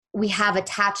we have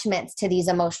attachments to these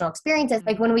emotional experiences.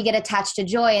 Like when we get attached to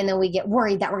joy and then we get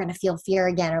worried that we're going to feel fear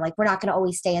again, or like we're not going to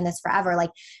always stay in this forever. Like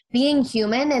being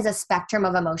human is a spectrum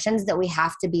of emotions that we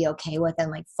have to be okay with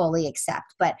and like fully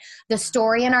accept. But the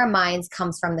story in our minds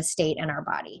comes from the state in our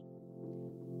body.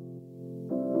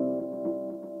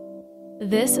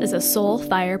 This is a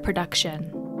Soulfire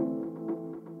production.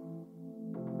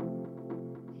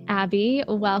 Abby,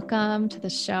 welcome to the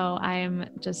show. I am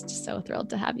just so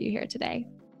thrilled to have you here today.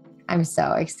 I'm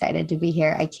so excited to be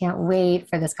here. I can't wait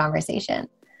for this conversation.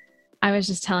 I was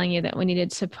just telling you that we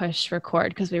needed to push record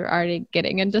because we were already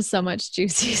getting into so much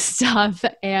juicy stuff.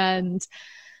 And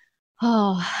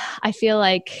I feel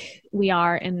like we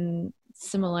are in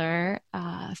similar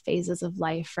phases of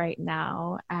life right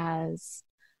now as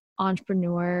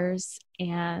entrepreneurs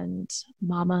and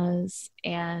mamas,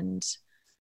 and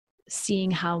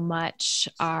seeing how much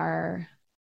our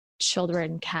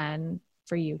children can,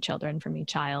 for you children, for me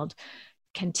child,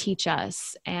 can teach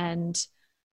us. And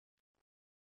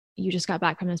you just got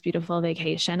back from this beautiful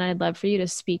vacation. I'd love for you to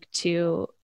speak to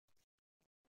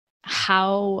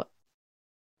how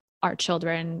our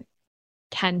children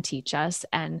can teach us,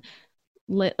 and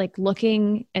like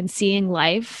looking and seeing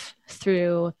life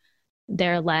through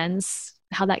their lens,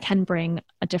 how that can bring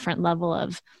a different level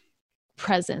of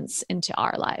presence into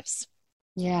our lives.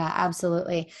 Yeah,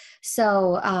 absolutely.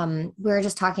 So we were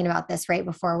just talking about this right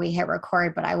before we hit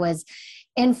record, but I was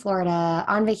in Florida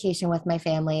on vacation with my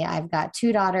family. I've got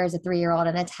 2 daughters, a 3-year-old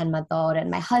and a 10-month-old,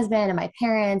 and my husband and my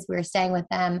parents. We were staying with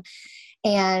them.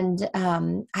 And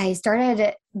I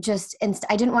started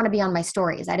I didn't want to be on my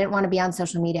stories. I didn't want to be on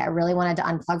social media. I really wanted to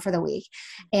unplug for the week.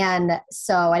 And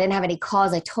so I didn't have any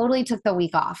calls. I totally took the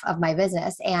week off of my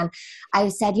business. And I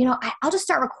said, I'll just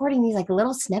start recording these like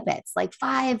little snippets, like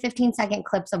 5-15-second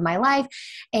clips of my life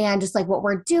and just like what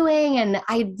we're doing. And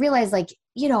I realized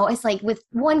it's like with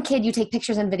one kid, you take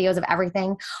pictures and videos of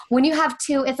everything. When you have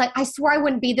 2, it's like, I swore I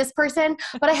wouldn't be this person,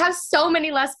 but I have so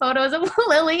many less photos of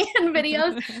Lily and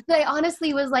videos that I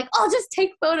honestly was like, I'll just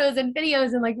take photos and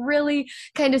videos and like really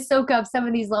kind of soak up some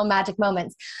of these little magic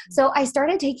moments. So I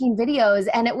started taking videos,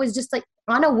 and it was just like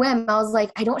on a whim. I was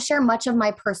like, I don't share much of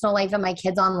my personal life and my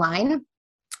kids online.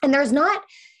 And there's not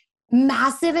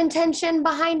massive intention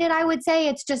behind it, I would say.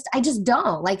 It's just, I just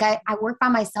don't. Like I work by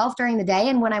myself during the day,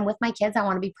 and when I'm with my kids, I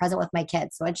want to be present with my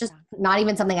kids. So it's just not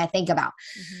even something I think about.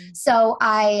 Mm-hmm. So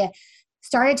I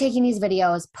started taking these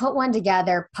videos, put one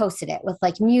together, posted it with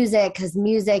like music, because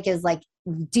music is like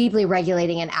deeply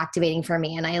regulating and activating for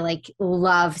me. And I like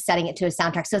love setting it to a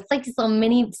soundtrack. So it's like this little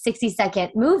mini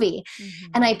 60-second movie.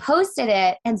 Mm-hmm. And I posted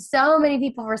it, and so many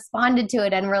people responded to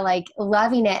it and were like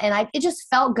loving it. And it just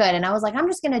felt good. And I was like, I'm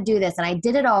just going to do this. And I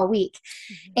did it all week.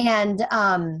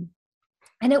 Mm-hmm.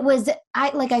 And it was,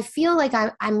 I feel like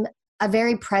I'm a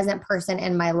very present person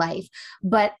in my life,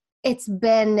 but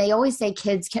they always say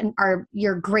kids are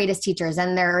your greatest teachers,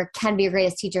 and there can be your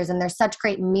greatest teachers. And they're such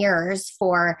great mirrors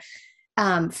for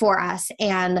us.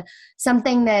 And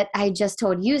something that I just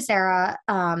told you, Sarah,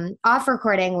 off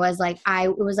recording was like,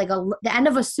 it was like the end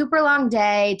of a super long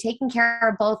day, taking care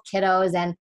of both kiddos.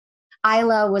 And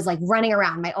Isla was like running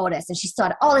around, my oldest, and she still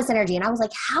had all this energy. And I was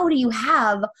like, how do you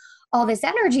have all this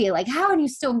energy? Like, how are you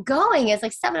still going? It's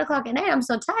like 7:00 at night. I'm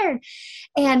so tired.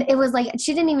 And it was like,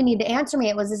 she didn't even need to answer me.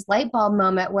 It was this light bulb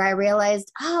moment where I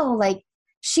realized, like,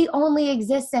 she only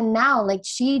exists in now. Like,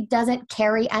 she doesn't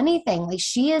carry anything. Like,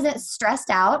 she isn't stressed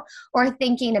out or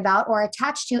thinking about or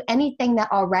attached to anything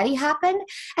that already happened.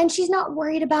 And she's not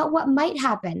worried about what might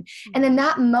happen. Mm-hmm. And in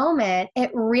that moment,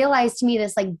 it realized to me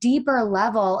this like deeper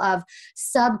level of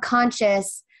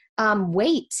subconscious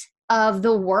weight of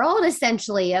the world,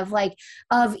 essentially, of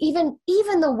even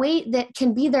the weight that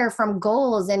can be there from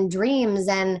goals and dreams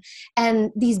and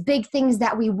these big things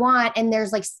that we want. And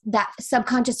there's like that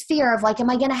subconscious fear of like, am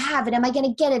I going to have it? Am I going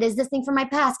to get it? Is this thing from my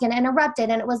past going to interrupt it?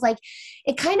 And it was like,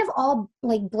 it kind of all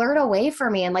like blurred away for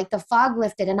me, and like the fog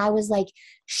lifted, and I was like,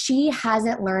 she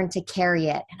hasn't learned to carry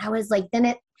it. And I was like,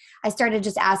 I started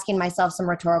just asking myself some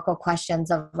rhetorical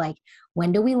questions of like,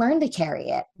 when do we learn to carry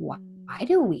it? Why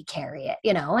do we carry it?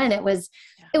 And it was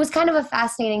kind of a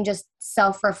fascinating just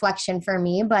self-reflection for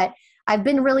me, but I've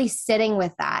been really sitting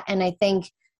with that. And I think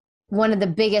one of the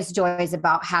biggest joys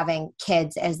about having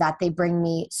kids is that they bring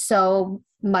me so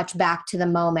much back to the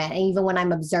moment. And even when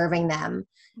I'm observing them,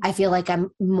 I feel like I'm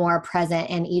more present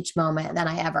in each moment than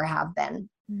I ever have been.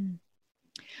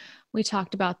 We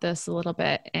talked about this a little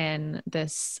bit in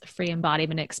this free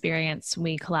embodiment experience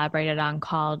we collaborated on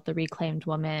called The Reclaimed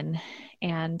Woman,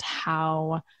 and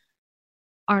how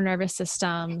our nervous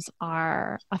systems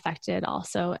are affected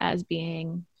also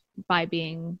by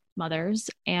being mothers.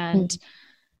 And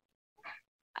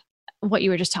what you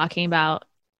were just talking about,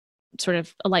 sort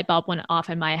of a light bulb went off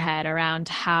in my head around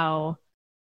how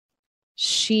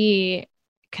she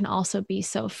can also be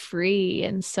so free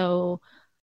and so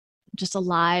just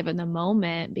alive in the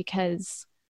moment, because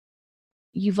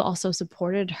you've also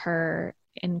supported her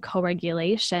in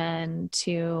co-regulation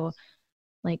to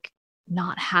like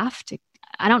not have to.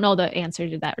 I don't know the answer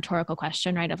to that rhetorical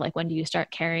question, right? Of like, when do you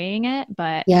start carrying it?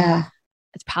 But Yeah.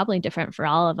 it's probably different for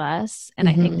all of us. And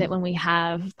I think that when we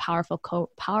have powerful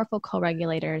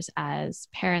co-regulators as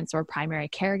parents or primary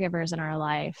caregivers in our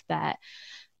life, that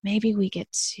maybe we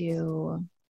get to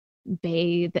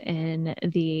bathe in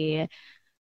the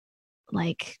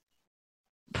like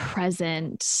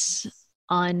present,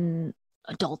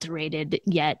 unadulterated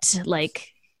yet like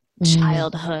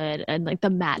childhood, and like the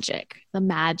magic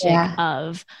Yeah.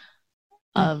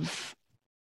 of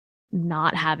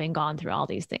not having gone through all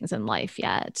these things in life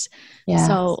yet. Yeah.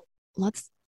 So let's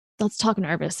talk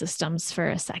nervous systems for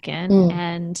a second.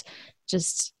 And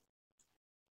just,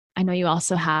 I know you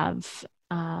also have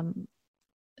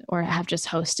or have just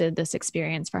hosted this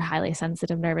experience for highly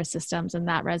sensitive nervous systems, and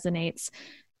that resonates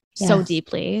so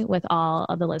deeply with all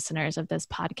of the listeners of this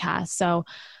podcast. So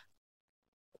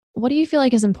what do you feel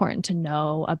like is important to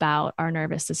know about our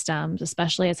nervous systems,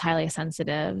 especially as highly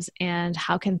sensitives, and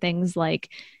how can things like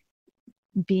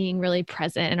being really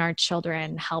present in our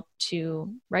children help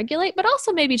to regulate, but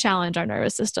also maybe challenge our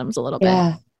nervous systems a little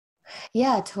bit?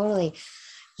 Yeah, totally.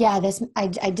 Yeah, I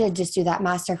did just do that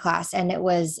masterclass, and it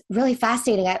was really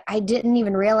fascinating. I didn't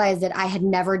even realize that I had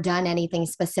never done anything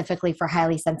specifically for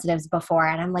highly sensitives before.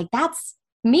 And I'm like, that's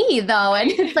me though.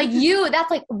 And it's like that's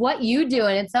like what you do.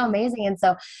 And it's so amazing. And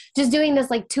so just doing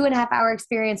this like 2.5 hour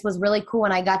experience was really cool.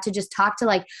 And I got to just talk to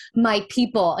like my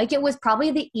people. Like it was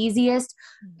probably the easiest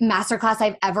masterclass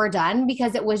I've ever done,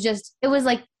 because it was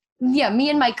like, yeah, me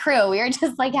and my crew, we were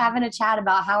just like having a chat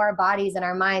about how our bodies and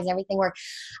our minds and everything work.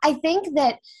 I think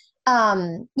that,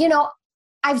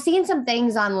 I've seen some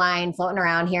things online floating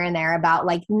around here and there about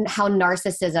like how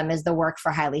narcissism is the work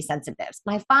for highly sensitives.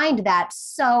 And I find that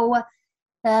so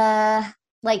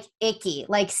like icky,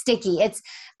 like sticky. It's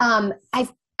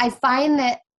I find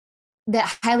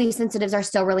that highly sensitives are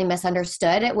still really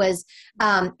misunderstood.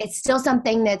 It's still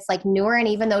something that's like newer. And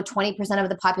even though 20% of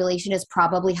the population is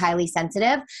probably highly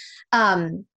sensitive,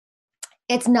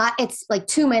 it's like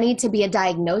too many to be a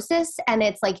diagnosis, and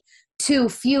it's like too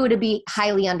few to be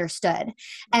highly understood.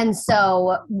 And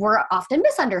so we're often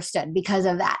misunderstood because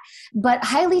of that. But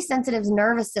highly sensitive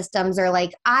nervous systems are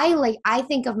I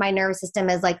think of my nervous system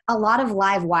as like a lot of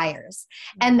live wires.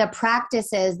 And the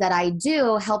practices that I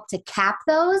do help to cap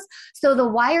those. So the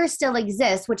wires still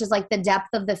exist, which is like the depth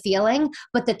of the feeling,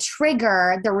 but the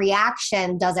trigger, the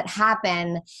reaction doesn't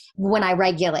happen when I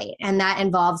regulate. And that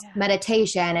involves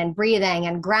meditation and breathing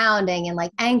and grounding and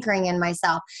like anchoring in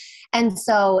myself. And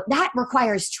so that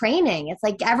requires training. It's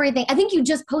like everything. I think you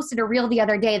just posted a reel the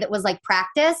other day that was like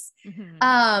practice.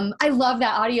 I love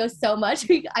that audio so much.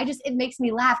 It makes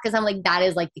me laugh, because I'm like, that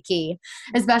is like the key,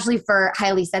 especially for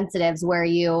highly sensitives, where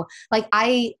you like,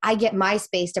 I get my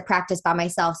space to practice by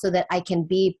myself so that I can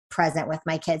be present with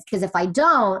my kids. Because if I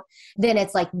don't, then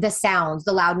it's like the sounds,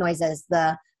 the loud noises,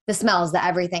 the smells, the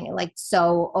everything, like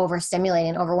so overstimulating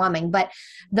and overwhelming. But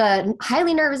the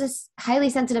highly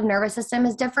sensitive nervous system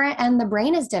is different, and the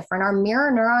brain is different. Our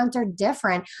mirror neurons are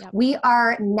different. Yep. We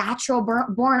are natural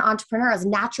born entrepreneurs,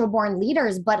 natural born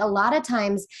leaders, but a lot of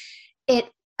times it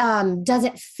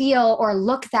doesn't feel or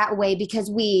look that way, because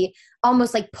we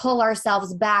almost like pull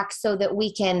ourselves back so that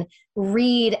we can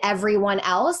read everyone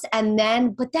else.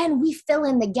 But then we fill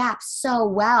in the gaps so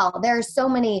well. There are so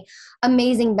many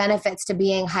amazing benefits to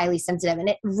being highly sensitive. And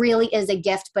it really is a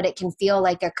gift, but it can feel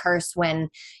like a curse when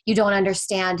you don't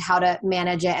understand how to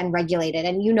manage it and regulate it.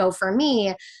 And, for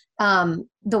me,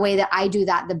 the way that I do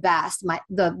that the best,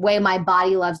 the way my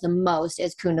body loves the most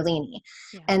is Kundalini.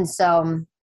 Yeah. And so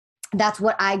that's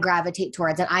what I gravitate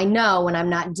towards. And I know when I'm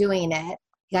not doing it,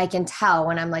 I can tell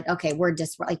when I'm like, okay,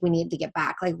 we need to get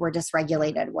back. Like we're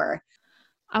dysregulated.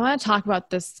 I want to talk about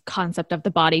this concept of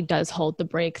the body does hold the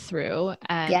breakthrough,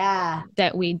 and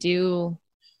that we do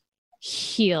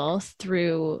heal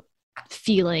through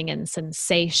feeling and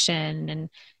sensation and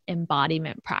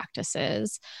embodiment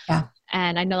practices. Yeah.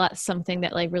 And I know that's something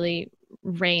that like really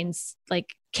reigns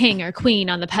like king or queen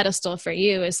on the pedestal for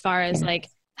you, as far as like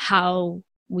how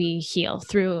we heal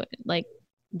through like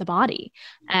the body,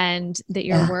 and that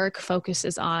your work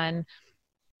focuses on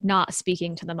not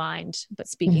speaking to the mind, but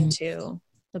speaking to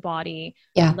the body.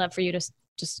 Yeah. I'd love for you to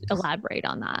just elaborate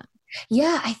on that.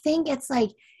 Yeah, I think it's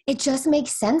like, it just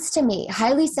makes sense to me.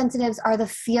 Highly sensitives are the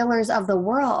feelers of the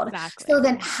world. So Exactly.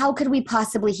 then how could we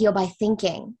possibly heal by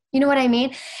thinking? You know what I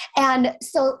mean? And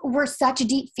so we're such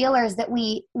deep feelers that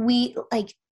we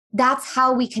like, that's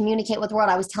how we communicate with the world.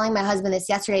 I was telling my husband this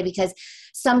yesterday because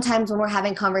sometimes when we're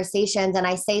having conversations and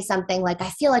I say something like, I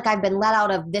feel like I've been let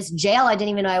out of this jail I didn't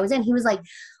even know I was in. He was like,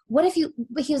 what if you,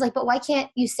 he was like, but why can't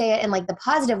you say it in like the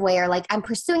positive way? Or like, I'm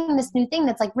pursuing this new thing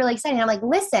that's like really exciting. I'm like,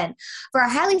 listen, for a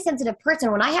highly sensitive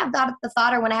person, when I have the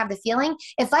thought or when I have the feeling,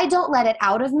 if I don't let it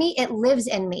out of me, it lives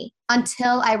in me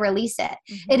until I release it.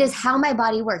 Mm-hmm. It is how my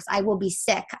body works. I will be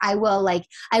sick. I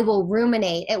will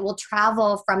ruminate. It will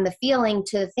travel from the feeling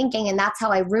to the thinking. And that's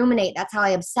how I ruminate. That's how I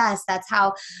obsess. That's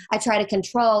how I try to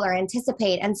control or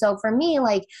anticipate. And so for me,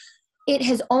 like, it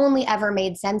has only ever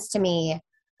made sense to me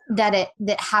that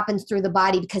happens through the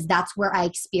body because that's where I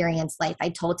experience life. I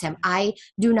told him, I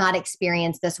do not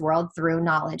experience this world through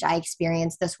knowledge. I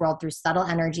experience this world through subtle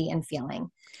energy and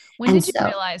feeling. When And did you so,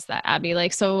 realize that, Abby?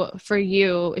 Like, so for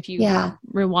you, if you yeah.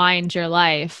 rewind your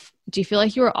life, do you feel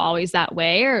like you were always that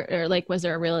way, or like, was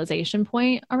there a realization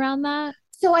point around that?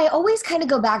 So I always kind of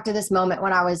go back to this moment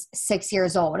when I was 6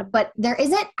 years old, but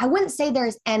I wouldn't say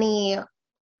there's any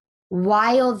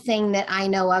wild thing that I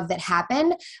know of that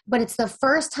happened, but it's the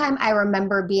first time I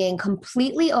remember being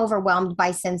completely overwhelmed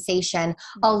by sensation,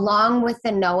 along with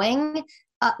the knowing,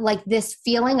 like this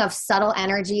feeling of subtle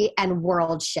energy and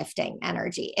world shifting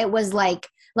energy. It was like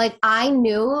I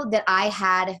knew that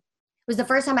it was the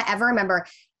first time I ever remember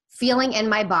feeling in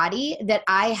my body that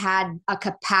I had a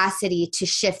capacity to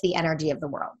shift the energy of the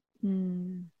world.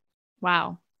 Mm.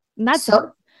 Wow. And that's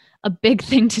So a big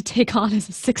thing to take on as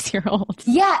a 6-year-old.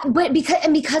 yeah, but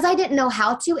because I didn't know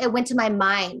how to, it went to my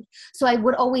mind. So I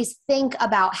would always think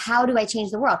about, how do I change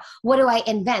the world? What do I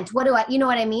invent? What do I, you know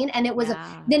what I mean? And it was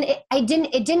Yeah. it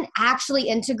didn't actually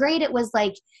integrate. It was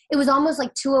like, it was almost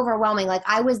like too overwhelming. Like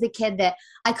I was the kid that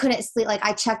I couldn't sleep. Like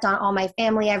I checked on all my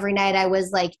family every night. I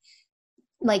was like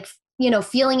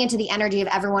feeling into the energy of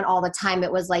everyone all the time.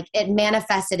 It was like, it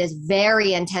manifested as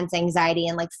very intense anxiety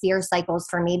and like fear cycles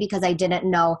for me because I didn't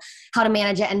know how to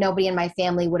manage it, and nobody in my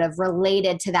family would have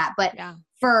related to that. But Yeah.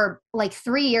 for like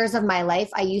 3 years of my life,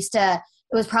 it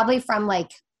was probably from like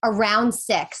around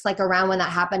 6, like around when that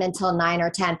happened, until 9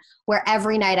 or 10, where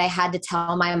every night I had to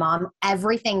tell my mom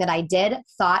everything that I did,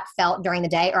 thought, felt during the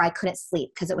day, or I couldn't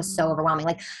sleep because it was so overwhelming.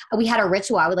 Like we had a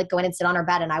ritual. I would like go in and sit on her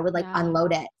bed and I would like Yeah.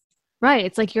 unload it. Right.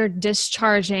 It's like you're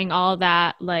discharging all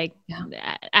that like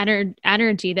Yeah.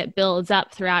 energy that builds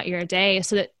up throughout your day,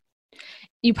 so that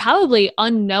you probably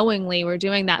unknowingly were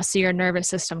doing that so your nervous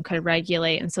system could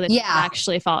regulate and so that you could Yeah.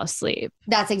 actually fall asleep.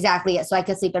 That's exactly it. So I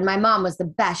could sleep. And my mom was the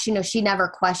best. She never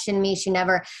questioned me. She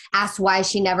never asked why.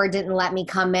 She never didn't let me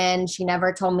come in. She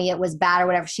never told me it was bad or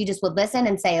whatever. She just would listen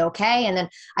and say, okay. And then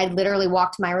I'd literally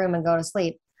walk to my room and go to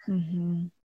sleep. Mm-hmm.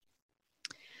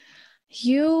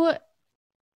 You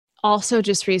also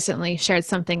just recently shared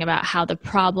something about how the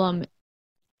problem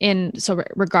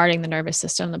regarding the nervous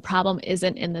system, the problem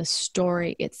isn't in the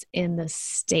story, it's in the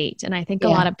state. And I think a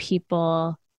lot of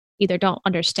people either don't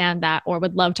understand that or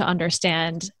would love to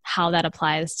understand how that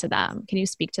applies to them. Can you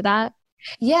speak to that?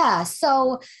 Yeah.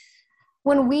 So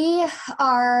when we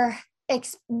are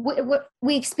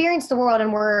we experience the world,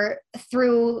 and we're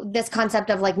through this concept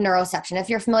of like neuroception. If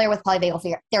you're familiar with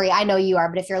polyvagal theory, I know you are,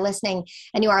 but if you're listening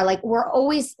and you are, like, we're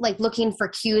always like looking for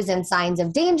cues and signs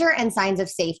of danger and signs of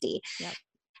safety. Yep.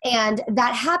 And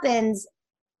that happens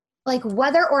like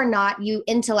whether or not you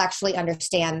intellectually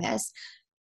understand this,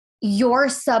 you're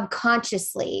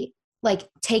subconsciously like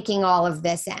taking all of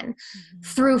this in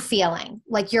through feeling.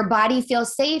 Like your body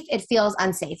feels safe, it feels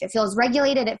unsafe. It feels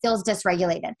regulated, it feels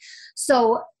dysregulated.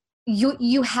 So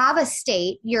you have a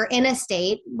state, you're in a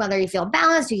state, whether you feel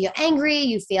balanced, you feel angry,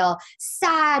 you feel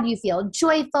sad, you feel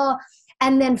joyful.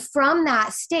 And then from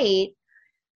that state,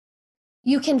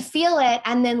 you can feel it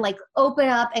and then like open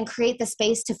up and create the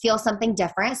space to feel something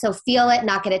different. So feel it,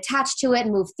 not get attached to it,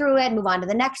 move through it, move on to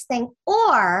the next thing.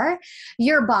 Or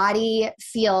your body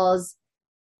feels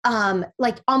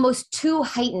like almost too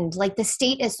heightened. Like the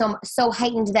state is so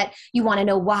heightened that you want to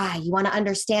know why, you want to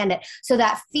understand it. So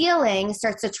that feeling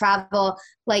starts to travel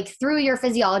like through your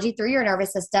physiology, through your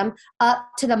nervous system, up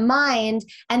to the mind.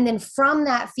 And then from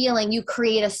that feeling, you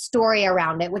create a story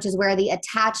around it, which is where the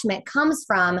attachment comes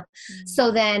from. Mm-hmm.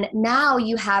 So then now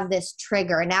you have this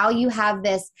trigger. Now you have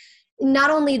this,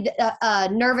 not only a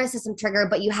nervous system trigger,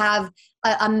 but you have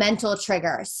a mental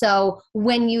trigger. So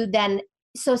when you then,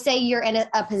 so say you're in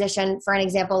a position, for an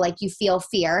example, like you feel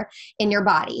fear in your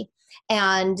body,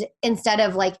 And instead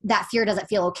of like that fear doesn't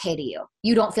feel okay to you.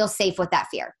 You don't feel safe with that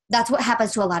fear. That's what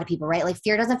happens to a lot of people, right? Like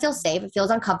fear doesn't feel safe. It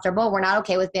feels uncomfortable. We're not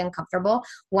okay with being uncomfortable.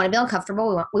 We want to be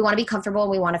uncomfortable. We want to be comfortable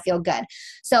and we want to feel good.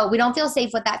 So we don't feel safe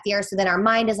with that fear. So then our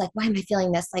mind is like, why am I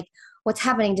feeling this? Like, what's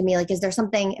happening to me? Like, is there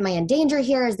something, am I in danger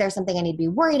here? Is there something I need to be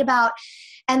worried about?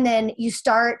 And then you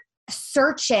start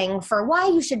searching for why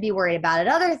you should be worried about it,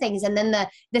 other things. And then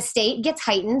the state gets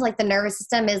heightened. Like the nervous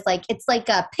system is like, it's like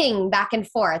a ping back and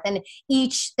forth, and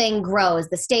each thing grows.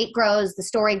 The state grows, the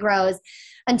story grows,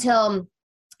 until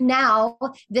now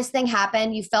this thing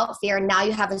happened. You felt fear. Now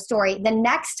you have a story. The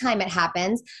next time it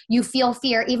happens, you feel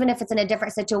fear, even if it's in a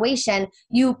different situation,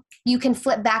 you can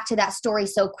flip back to that story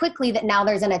so quickly that now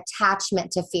there's an attachment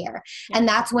to fear. And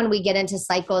that's when we get into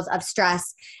cycles of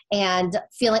stress and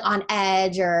feeling on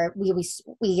edge, or we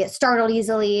get startled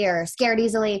easily or scared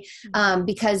easily,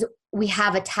 because we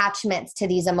have attachments to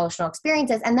these emotional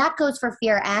experiences. And that goes for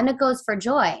fear and it goes for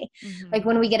joy. Mm-hmm. Like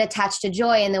when we get attached to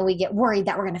joy and then we get worried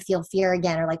that we're going to feel fear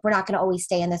again, or like we're not going to always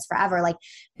stay in this forever. Like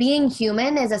being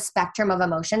human is a spectrum of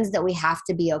emotions that we have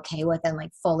to be okay with and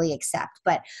like fully accept.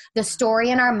 But the story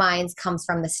in our minds comes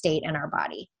from the state in our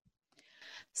body.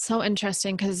 So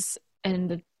interesting, because in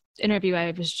the interview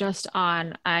I was just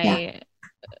on,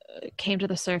 came to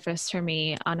the surface for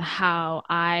me on how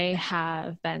I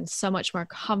have been so much more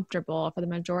comfortable for the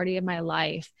majority of my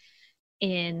life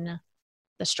in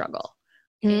the struggle,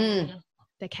 in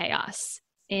the chaos,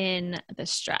 in the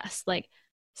stress. Like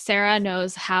Sarah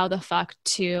knows how the fuck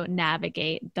to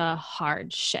navigate the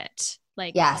hard shit.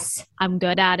 Like, yes, I'm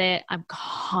good at it. I'm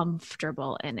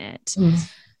comfortable in it.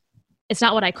 It's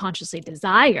not what I consciously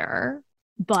desire,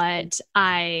 but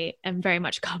I am very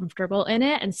much comfortable in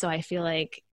it. And so I feel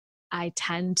like I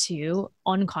tend to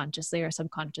unconsciously or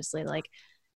subconsciously like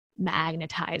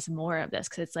magnetize more of this,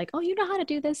 because it's like, oh, you know how to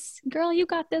do this, girl, you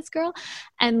got this, girl.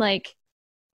 And like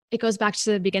it goes back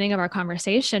to the beginning of our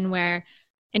conversation where,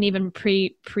 and even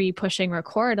pre pushing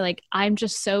record, like I'm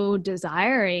just so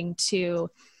desiring to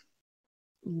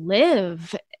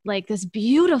live like this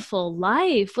beautiful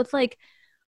life with like,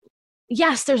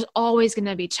 yes, there's always going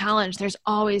to be challenge. There's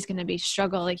always going to be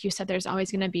struggle. Like you said, there's always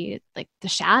going to be like the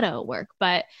shadow work,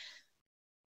 but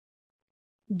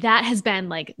that has been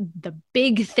like the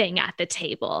big thing at the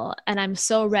table. And I'm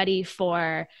so ready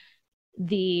for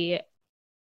the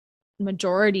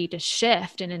majority to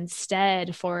shift, and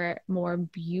instead for more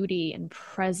beauty and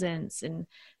presence and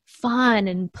fun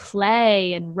and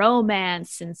play and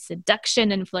romance and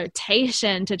seduction and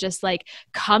flirtation to just like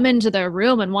come into the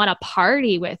room and want to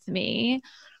party with me.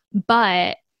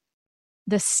 But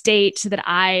the state that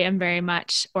I am very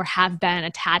much or have been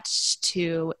attached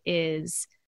to is,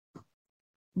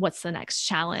 what's the next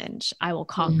challenge? I will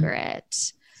conquer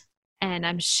it. And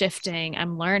I'm shifting,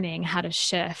 I'm learning how to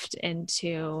shift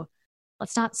into,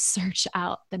 let's not search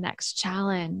out the next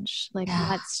challenge. Like,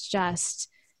 let's just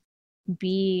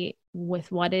be with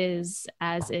what is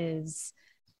as is,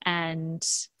 and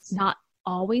not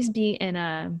always be in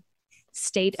a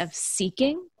state of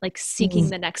seeking, like seeking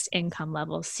the next income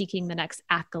level, seeking the next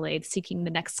accolade, seeking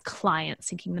the next client,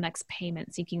 seeking the next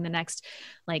payment, seeking the next,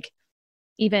 like,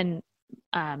 even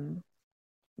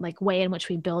like way in which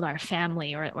we build our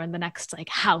family, or the next like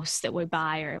house that we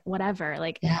buy or whatever,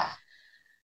 like,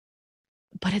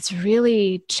 but it's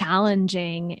really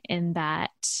challenging in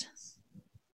that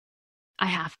I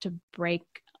have to break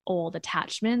old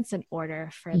attachments in order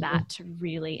for that to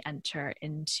really enter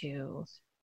into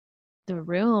the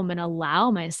room and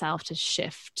allow myself to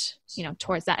shift,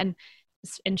 towards that. And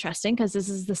it's interesting because this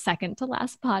is the second to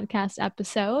last podcast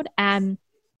episode, and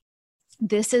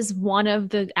this is one of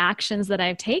the actions that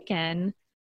I've taken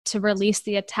to release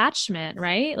the attachment,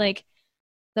 right? Like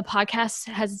the podcast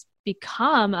has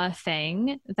become a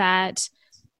thing that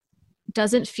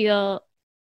doesn't feel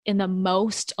in the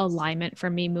most alignment for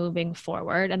me moving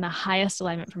forward and the highest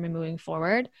alignment for me moving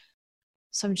forward.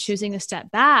 So I'm choosing to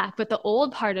step back. But the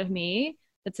old part of me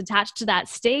that's attached to that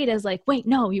state is like, wait,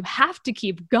 no, you have to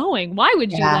keep going. Why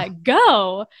would you let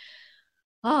go?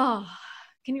 Oh,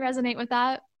 can you resonate with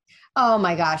that? Oh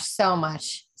my gosh, so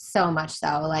much so.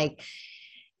 Like,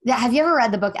 have you ever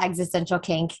read the book Existential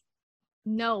Kink?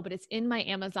 No, but it's in my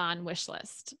Amazon wish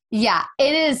list. Yeah,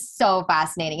 it is so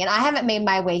fascinating. And I haven't made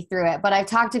my way through it, but I've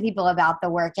talked to people about the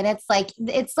work, and it's like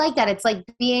that. It's like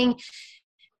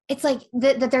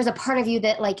that there's a part of you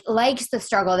that like likes the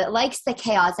struggle, that likes the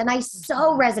chaos. And I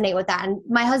so resonate with that. And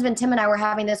my husband, Tim, and I were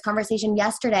having this conversation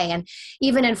yesterday. And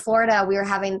even in Florida, we were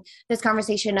having this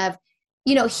conversation of,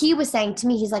 he was saying to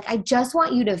me, he's like, I just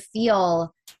want you to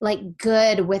feel like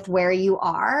good with where you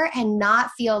are and not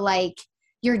feel like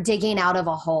you're digging out of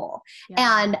a hole.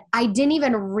 Yeah. And I didn't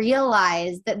even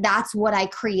realize that that's what I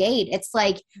create. It's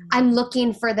like I'm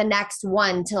looking for the next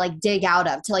one to like dig out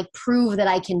of, to like prove that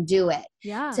I can do it.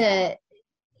 Yeah. To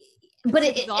but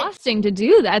it's exhausting to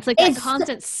do that. It's like that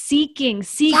constant seeking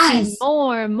yes.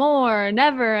 more,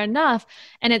 never enough.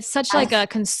 And it's such like a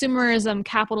consumerism,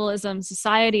 capitalism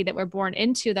society that we're born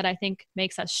into that I think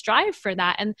makes us strive for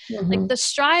that. And like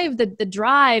the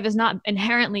drive is not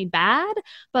inherently bad,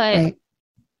 but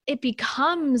it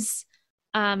becomes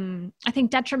I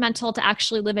think detrimental to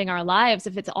actually living our lives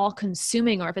if it's all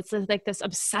consuming, or if it's like this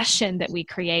obsession that we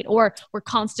create, or we're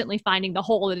constantly finding the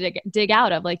hole to dig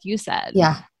out of, like you said.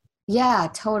 Yeah,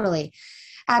 totally.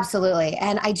 Absolutely.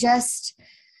 And I just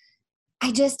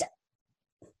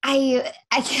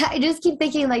keep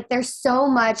thinking like there's so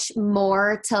much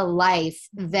more to life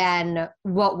than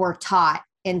what we're taught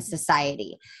in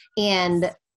society.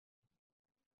 And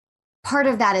part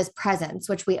of that is presence,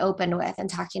 which we opened with and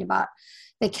talking about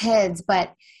the kids.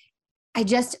 But I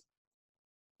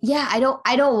don't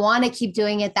want to keep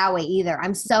doing it that way either.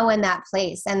 I'm so in that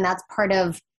place. And that's part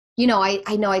of,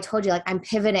 I know I told you, like, I'm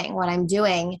pivoting what I'm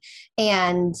doing.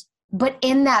 But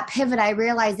in that pivot, I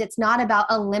realized it's not about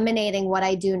eliminating what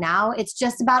I do now. It's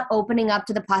just about opening up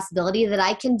to the possibility that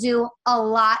I can do a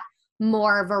lot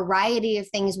more variety of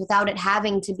things without it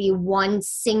having to be one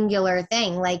singular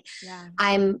thing. Like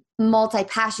I'm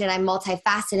multi-passionate, I'm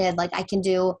multifaceted. Like I can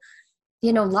do,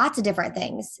 lots of different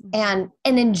things and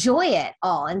enjoy it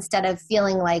all instead of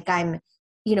feeling like I'm,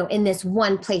 in this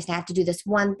one place and I have to do this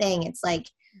one thing. It's like,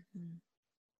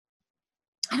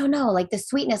 I don't know, like the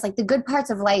sweetness, like the good parts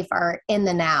of life are in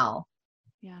the now.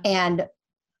 And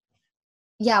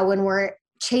when we're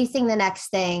chasing the next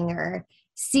thing or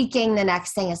seeking the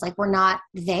next thing, it's like, we're not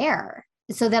there.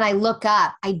 So then I look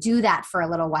up, I do that for a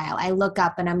little while. I look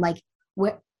up and I'm like,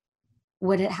 what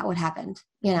happened?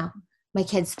 My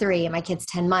kid's 3 and my kid's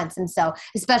 10 months. And so,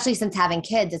 especially since having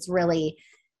kids,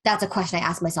 that's a question I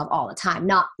ask myself all the time,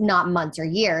 not months or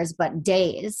years, but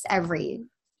days, every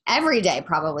day,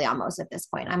 probably almost at this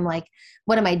point. I'm like,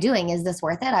 what am I doing? Is this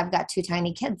worth it? I've got 2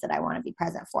 tiny kids that I want to be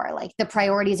present for. Like the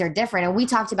priorities are different. And we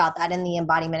talked about that in the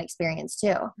embodiment experience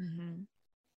too.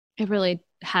 It really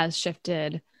has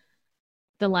shifted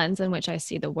the lens in which I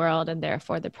see the world and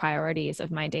therefore the priorities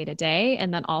of my day to day.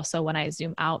 And then also when I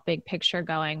zoom out big picture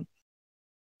going,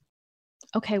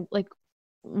 okay, like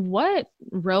what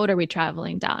road are we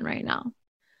traveling down right now?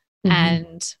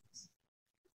 And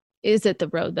is it the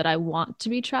road that I want to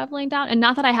be traveling down? And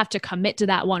not that I have to commit to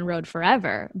that one road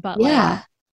forever, but like,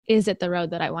 is it the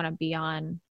road that I want to be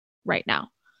on right now?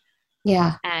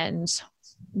 And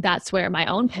that's where my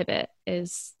own pivot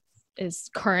is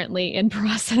currently in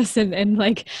process and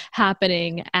like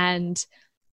happening. And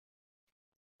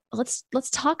let's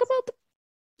talk about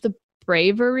the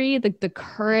bravery, the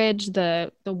courage,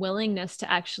 the willingness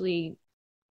to actually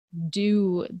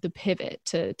do the pivot,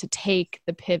 to take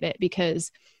the pivot,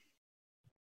 because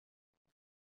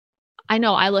I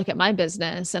know I look at my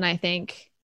business and I think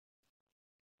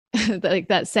like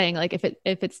that saying, like if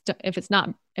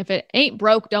it ain't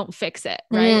broke, don't fix it.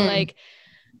 Right. Like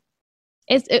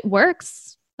it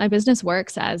works. My business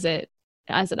works as it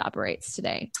operates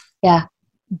today.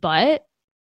 But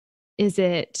is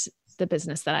it the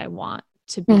business that I want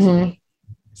to be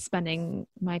spending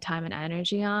my time and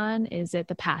energy on? Is it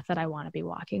the path that I want to be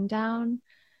walking down?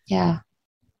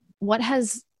 What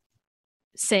has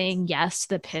saying yes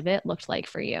to the pivot looked like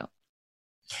for you?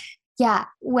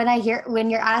 When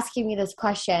you're asking me this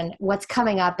question, what's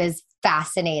coming up is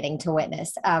fascinating to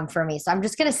witness for me. So I'm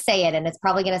just going to say it, and it's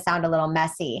probably going to sound a little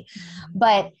messy,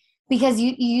 but because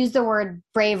you use the word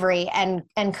bravery and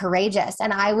courageous.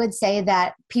 And I would say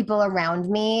that people around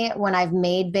me, when I've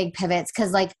made big pivots,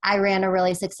 because like I ran a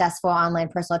really successful online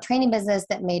personal training business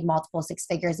that made multiple 6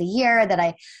 figures a year that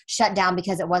I shut down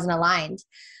because it wasn't aligned.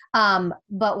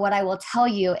 But what I will tell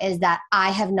you is that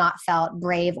I have not felt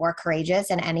brave or courageous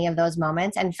in any of those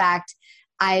moments. In fact,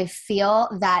 I feel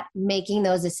that making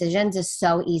those decisions is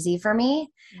so easy for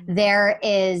me.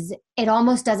 It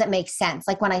almost doesn't make sense.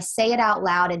 Like when I say it out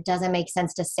loud, it doesn't make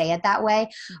sense to say it that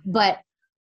way. But,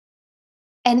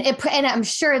 and I'm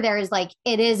sure there's like,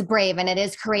 it is brave and it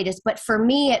is courageous, but for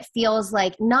me, it feels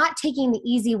like not taking the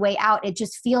easy way out. It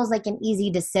just feels like an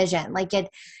easy decision. Like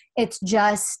it's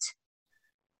just.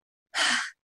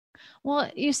 Well,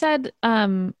 you said,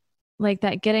 like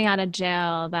that getting out of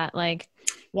jail, that like,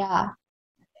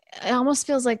 it almost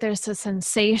feels like there's a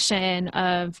sensation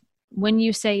of when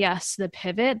you say yes to the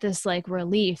pivot, this like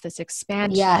relief, this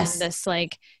expansion, this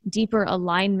like deeper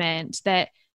alignment, that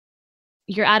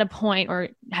you're at a point or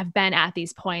have been at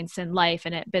these points in life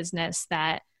and at business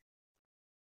that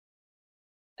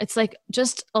it's like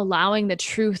just allowing the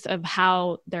truth of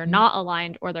how they're not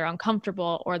aligned or they're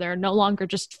uncomfortable or they're no longer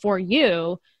just for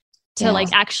you to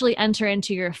like actually enter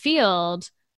into your field,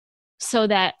 so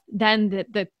that then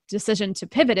the decision to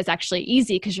pivot is actually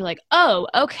easy because you're like, oh,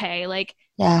 okay, like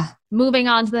moving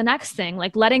on to the next thing,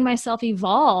 like letting myself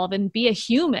evolve and be a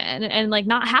human and like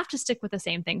not have to stick with the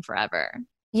same thing forever.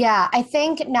 Yeah. I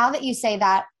think now that you say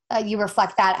that, you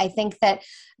reflect that, I think that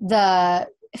the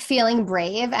feeling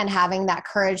brave and having that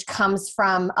courage comes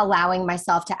from allowing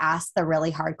myself to ask the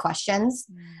really hard questions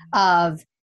of,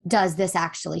 does this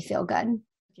actually feel good?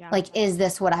 Yeah. Like, is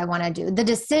this what I want to do? The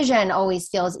decision always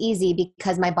feels easy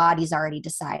because my body's already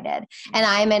decided.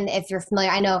 And if you're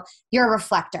familiar, I know you're a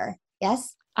reflector.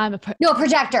 Yes? I'm a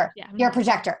projector. Yeah. You're a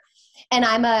projector. And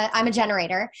I'm a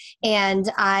generator, and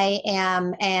I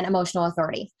am an emotional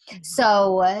authority.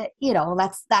 So,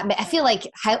 that's that. I feel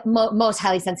like most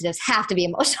highly sensitives have to be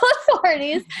emotional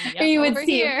authorities. Yep, you would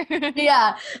see. Here.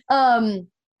 Yeah. And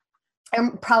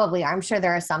probably are. I'm sure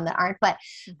there are some that aren't, but,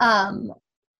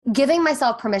 giving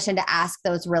myself permission to ask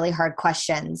those really hard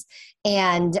questions.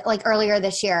 And like earlier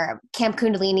this year, Camp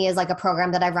Kundalini is like a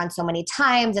program that I've run so many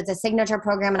times. It's a signature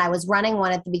program. And I was running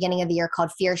one at the beginning of the year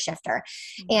called Fear Shifter.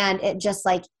 And it just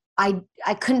like, I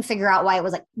couldn't figure out why it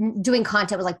was like doing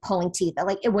content was like pulling teeth.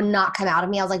 Like it would not come out of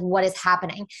me. I was like, what is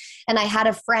happening? And I had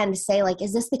a friend say like,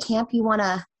 is this the camp you want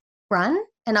to run?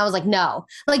 And I was like, no.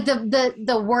 Like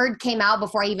the word came out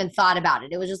before I even thought about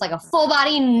it. It was just like a full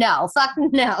body no. Fuck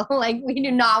no. Like we do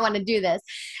not want to do this.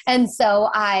 And so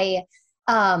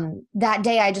that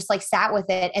day I just like sat with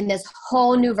it, and this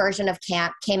whole new version of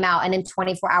camp came out, and in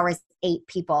 24 hours 8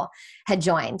 people had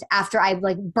joined after I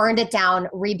like burned it down,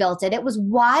 rebuilt it. It was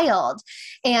wild.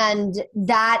 And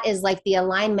that is like the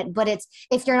alignment. But it's,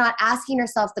 if you're not asking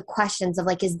yourself the questions of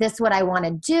like, is this what I want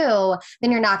to do?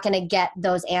 Then you're not going to get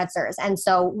those answers. And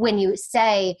so when you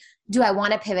say, do I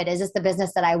want to pivot? Is this the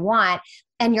business that I want?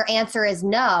 And your answer is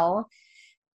no,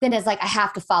 then it's like, I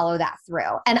have to follow that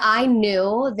through. And I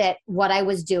knew that what I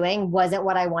was doing wasn't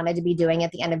what I wanted to be doing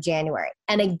at the end of January.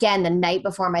 And again, the night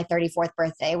before my 34th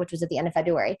birthday, which was at the end of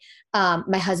February,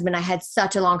 my husband and I had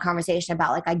such a long conversation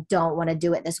about like, I don't want to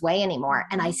do it this way anymore.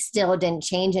 And I still didn't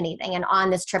change anything. And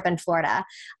on this trip in Florida,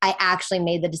 I actually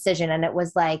made the decision, and it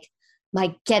was like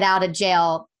my get out of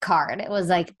jail card. It was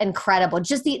like incredible.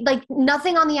 Just like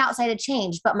nothing on the outside had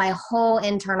changed, but my whole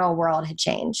internal world had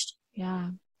changed.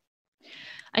 Yeah.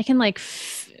 I can like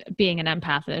being an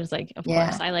empath, there's like, of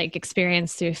course I like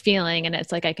experience through feeling, and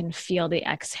it's like, I can feel the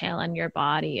exhale in your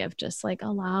body of just like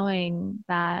allowing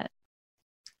that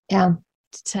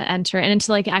to enter and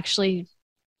to like actually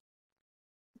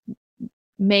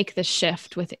make the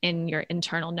shift within your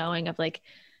internal knowing of like,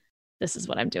 this is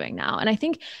what I'm doing now. And I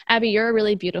think, Abby, you're a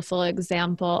really beautiful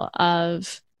example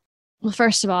of, well,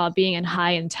 first of all, being in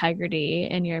high integrity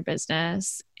in your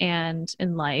business and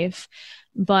in life,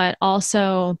 but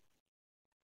also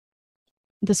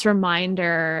this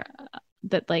reminder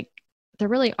that like, there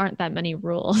really aren't that many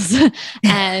rules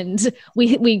and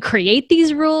we create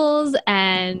these rules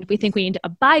and we think we need to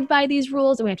abide by these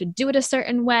rules and we have to do it a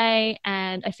certain way.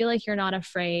 And I feel like you're not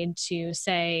afraid to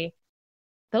say,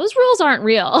 those rules aren't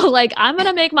real. Like, I'm going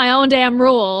to make my own damn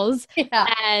rules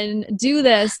and do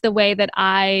this the way that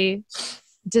I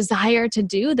desire to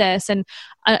do this. And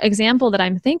an example that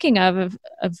I'm thinking of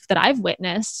that I've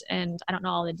witnessed, and I don't know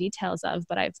all the details of,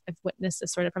 but I've witnessed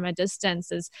this sort of from a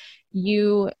distance, is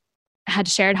you had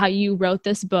shared how you wrote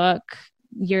this book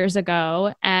years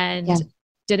ago and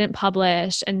didn't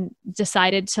publish and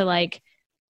decided to like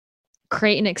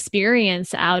create an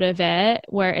experience out of it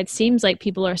where it seems like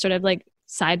people are sort of like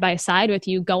side by side with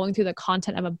you going through the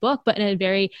content of a book, but in a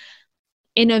very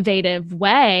innovative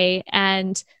way.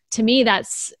 And to me,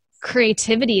 that's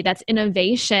creativity, that's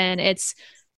innovation. It's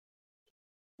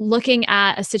looking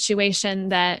at a situation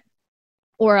that,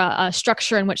 or a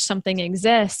structure in which something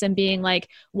exists and being like,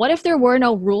 what if there were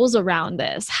no rules around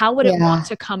this? How would it want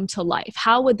to come to life?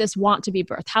 How would this want to be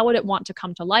birthed? How would it want to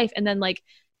come to life? And then like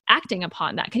acting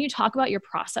upon that. Can you talk about your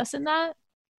process in that?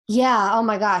 Yeah. Oh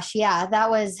my gosh. Yeah. That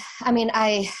was, I mean,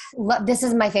 this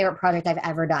is my favorite project I've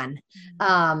ever done.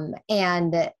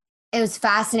 And it was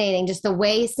fascinating just the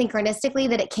way synchronistically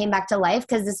that it came back to life.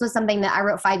 Cause this was something that I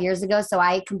wrote 5 years ago. So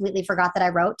I completely forgot that I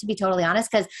wrote, to be totally honest,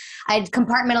 cause I'd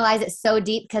compartmentalized it so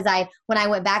deep. Cause when I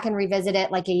went back and revisit it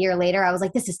like a year later, I was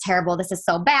like, this is terrible. This is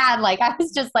so bad. Like I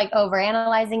was just like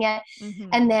overanalyzing it.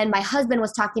 And then my husband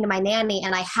was talking to my nanny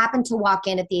and I happened to walk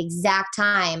in at the exact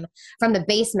time from the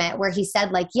basement where he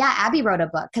said like, yeah, Abby wrote a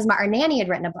book. Cause our nanny had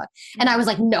written a book. And I was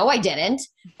like, no, I didn't.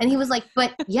 And he was like,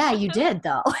 but yeah, you did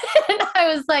though. And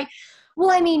I was like, well,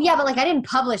 I mean, yeah, but like I didn't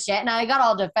publish it and I got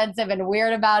all defensive and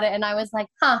weird about it. And I was like,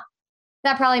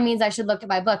 that probably means I should look at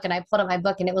my book. And I pulled up my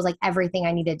book and it was like everything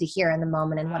I needed to hear in the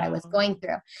moment and what I was going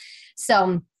through.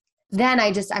 So then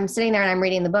I'm sitting there and I'm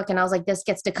reading the book and I was like, this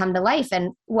gets to come to life.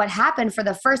 And what happened for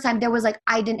the first time, there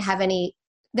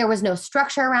was no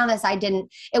structure around this.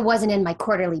 It wasn't in my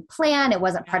quarterly plan. It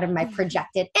wasn't part of my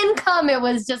projected income. It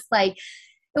was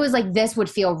like, this would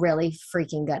feel really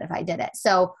freaking good if I did it.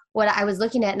 So what I was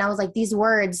looking at and I was like, these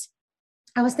words,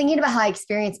 I was thinking about how I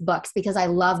experience books because I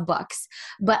love books,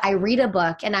 but I read a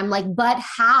book and I'm like, but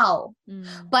how?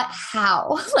 But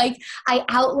how? Like I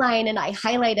outline and I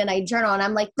highlight and I journal and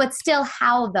I'm like, but still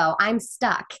how though? I'm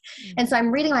stuck. And so I'm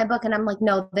reading my book and I'm like,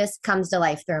 no, this comes to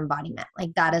life through embodiment.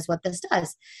 Like that is what this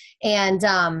does. And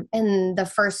in the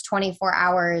first 24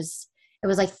 hours, it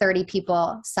was like 30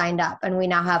 people signed up and we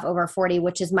now have over 40,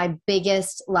 which is my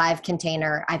biggest live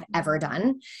container I've ever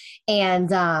done.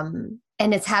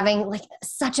 And it's having like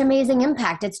such amazing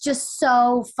impact. It's just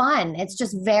so fun. It's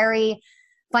just very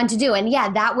fun to do. And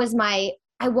yeah,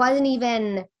 I wasn't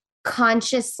even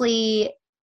consciously,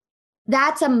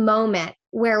 that's a moment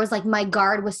where it was like my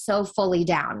guard was so fully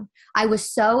down. I was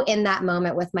so in that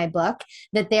moment with my book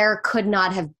that there could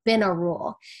not have been a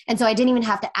rule. And so I didn't even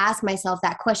have to ask myself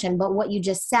that question. But what you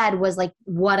just said was like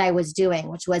what I was doing,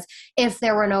 which was if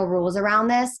there were no rules around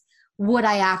this, would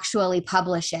I actually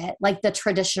publish it like the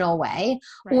traditional way,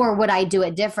 right, or would I do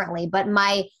it differently? But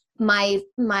my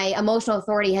emotional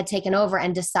authority had taken over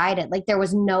and decided like there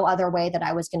was no other way that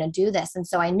I was going to do this. And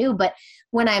so I knew, but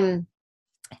when I'm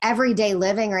everyday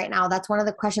living right now, that's one of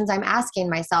the questions I'm asking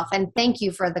myself. And thank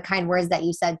you for the kind words that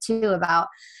you said too about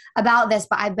this,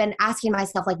 but I've been asking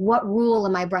myself, like, what rule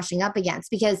am I brushing up against?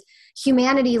 Because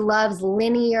humanity loves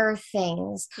linear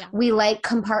things. Yeah. We like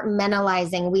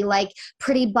compartmentalizing. We like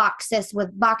pretty boxes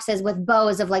with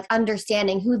bows of like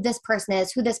understanding who this person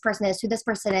is, who this person is, who this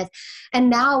person is. And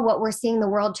now what we're seeing the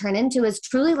world turn into is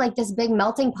truly like this big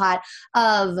melting pot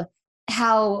of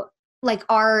how like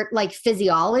our like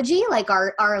physiology, like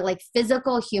our like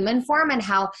physical human form, and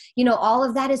how, you know, all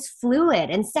of that is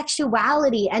fluid, and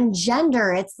sexuality and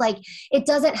gender. It's like, it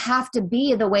doesn't have to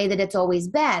be the way that it's always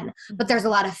been, but there's a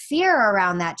lot of fear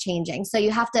around that changing. So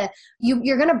you have to,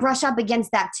 you're going to brush up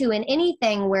against that too. In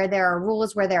anything where there are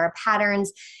rules, where there are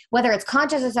patterns, whether it's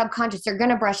conscious or subconscious, you're going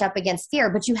to brush up against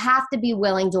fear, but you have to be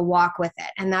willing to walk with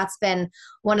it. And that's been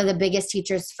one of the biggest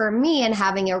teachers for me in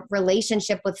having a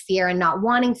relationship with fear and not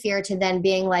wanting fear, to then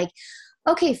being like,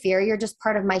 okay, fear, you're just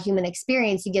part of my human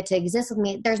experience. You get to exist with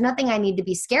me. There's nothing I need to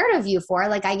be scared of you for.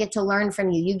 Like, I get to learn from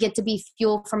you. You get to be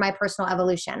fuel for my personal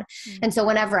evolution. Mm-hmm. And so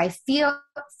whenever I feel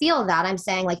that, I'm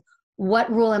saying like, what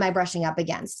rule am I brushing up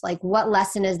against? Like, what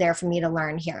lesson is there for me to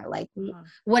learn here? Like,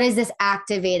 what is this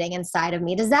activating inside of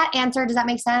me? Does that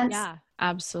make sense? Yeah,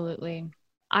 absolutely.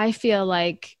 I feel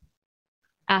like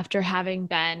after having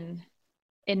been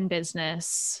in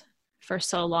business for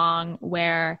so long,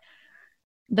 where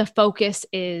the focus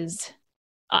is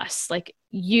us, like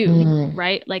you,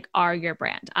 right? Like, are your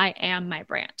brand. I am my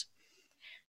brand.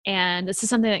 And this is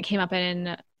something that came up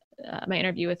in my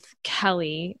interview with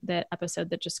Kelly, that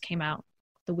episode that just came out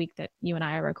the week that you and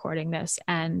I are recording this.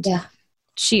 And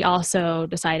she also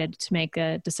decided to make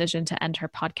a decision to end her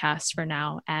podcast for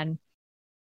now. And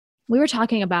we were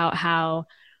talking about how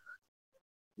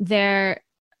there's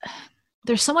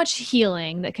so much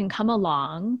healing that can come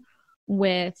along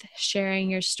with sharing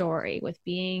your story, with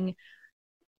being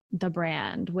the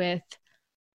brand, with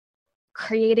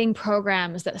creating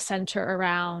programs that center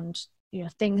around, you know,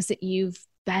 things that you've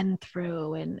been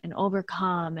through and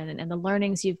overcome, and the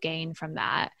learnings you've gained from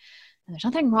that. And there's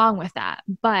nothing wrong with that.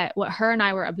 But what her and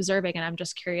I were observing, and I'm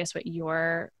just curious what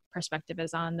your perspective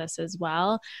is on this as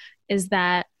well, is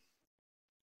that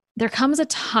there comes a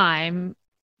time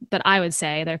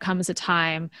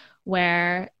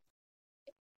where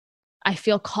I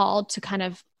feel called to kind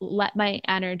of let my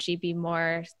energy be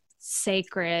more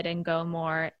sacred and go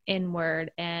more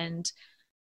inward and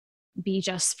be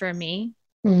just for me,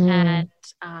 and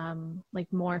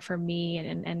like more for me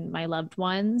and my loved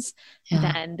ones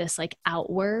than this like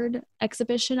outward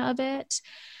exhibition of it,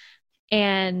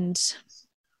 and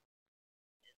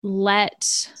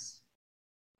let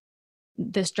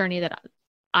this journey that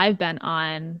I've been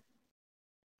on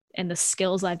and the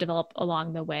skills I've developed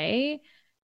along the way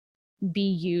be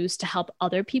used to help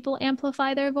other people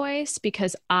amplify their voice,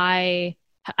 because I've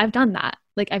done that.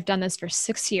 Like, I've done this for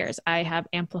 6 years. I have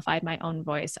amplified my own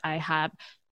voice. I have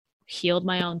healed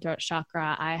my own throat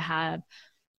chakra. I have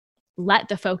let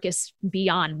the focus be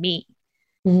on me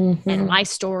and my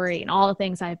story and all the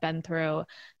things I've been through.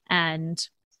 And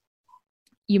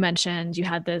you mentioned you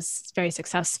had this very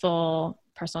successful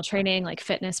personal training, like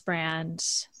fitness brand.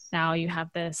 Now you have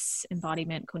this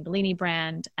embodiment Kundalini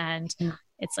brand, and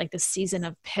it's like this season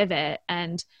of pivot.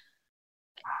 And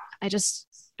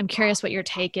I'm curious what your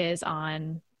take is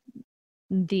on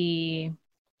the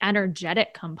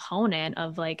energetic component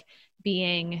of like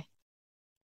being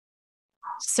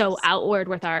so outward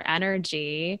with our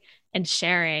energy and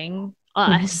sharing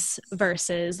us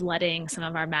versus letting some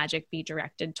of our magic be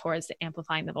directed towards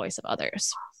amplifying the voice of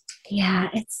others. Yeah,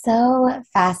 it's so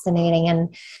fascinating.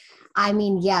 And I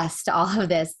mean, yes, to all of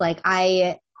this, like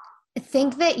I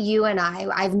think that you and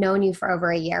I've known you for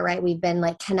over a year, right? We've been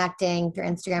like connecting through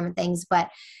Instagram and things, but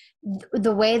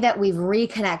the way that we've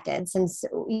reconnected since,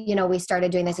 you know, we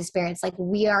started doing this experience, like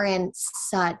we are in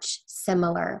such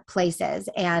similar places.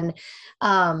 And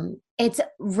it's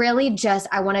really just,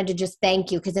 I wanted to just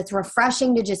thank you because it's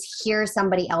refreshing to just hear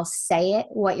somebody else say it,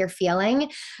 what you're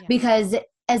feeling, because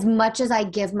as much as I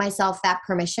give myself that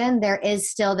permission, there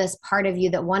is still this part of you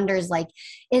that wonders, like,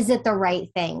 is it the right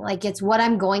thing? Like, it's what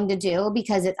I'm going to do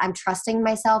because I'm trusting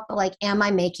myself, but like, am I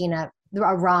making a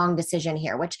wrong decision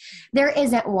here? Which there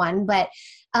isn't one, but,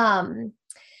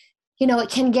 you know, you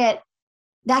can get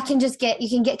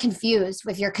confused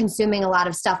if you're consuming a lot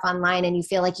of stuff online and you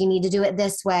feel like you need to do it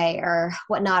this way or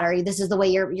whatnot, or this is the way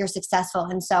you're successful.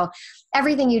 And so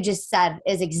everything you just said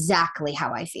is exactly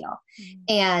how I feel.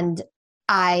 And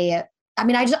I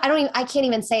mean, I can't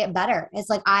even say it better. It's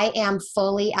like, I am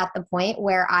fully at the point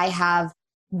where I have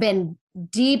been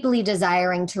deeply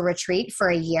desiring to retreat for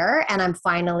a year, and I'm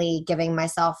finally giving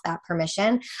myself that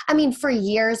permission. I mean, for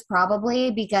years,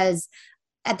 probably, because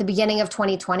at the beginning of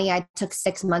 2020, I took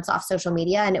 6 months off social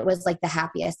media, and it was like the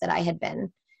happiest that I had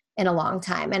been in a long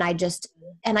time.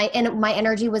 And my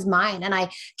energy was mine, and I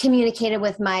communicated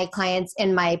with my clients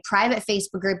in my private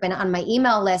Facebook group and on my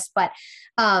email list. But,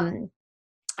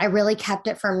 I really kept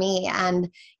it for me. And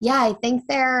yeah, I think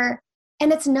and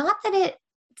it's not that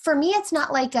for me, it's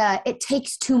not like it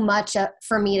takes too much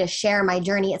for me to share my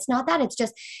journey. It's not that. It's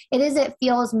just, it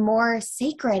feels more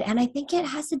sacred. And I think it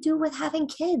has to do with having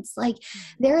kids. Like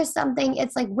there is something,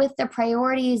 it's like with the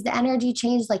priorities, the energy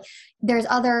change, like there's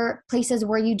other places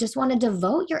where you just want to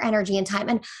devote your energy and time.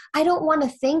 And I don't want to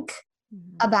think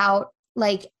about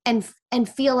like, and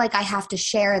feel like I have to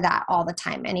share that all the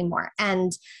time anymore.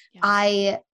 And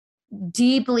I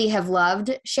deeply have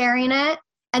loved sharing it.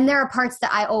 And there are parts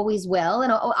that I always will,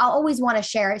 and I'll always want to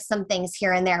share some things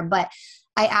here and there, but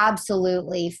I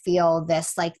absolutely feel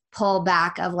this like pull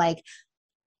back of like,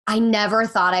 I never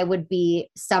thought I would be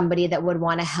somebody that would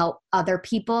want to help other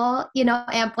people, you know,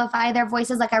 amplify their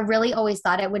voices. Like I really always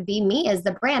thought it would be me as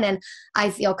the brand. And I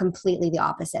feel completely the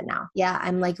opposite now. Yeah.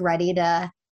 I'm like ready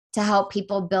to help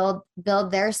people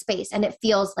build their space. And it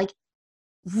feels like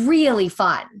really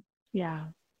fun. Yeah.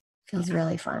 Feels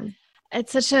really fun.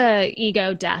 It's such a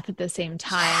ego death at the same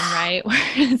time, right? Where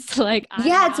it's like,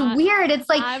 it's weird. It's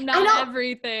like, I'm not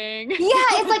everything. Yeah.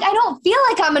 It's like, I don't feel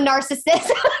like I'm a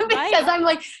narcissist because I'm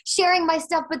like sharing my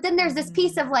stuff. But then there's this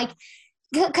piece of like,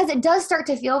 because it does start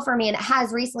to feel for me, and it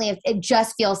has recently, it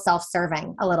just feels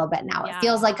self-serving a little bit now. Yeah.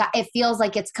 It feels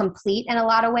like it's complete in a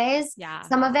lot of ways,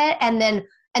 some of it. And then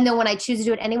when I choose to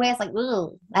do it anyway, it's like,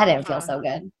 ooh, that didn't feel so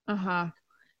good.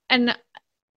 And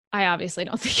I obviously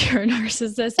don't think you're a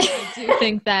narcissist, but I do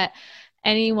think that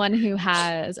anyone who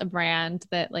has a brand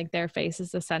that like their face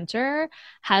is the center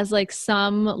has like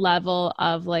some level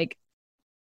of like,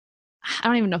 I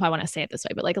don't even know if I want to say it this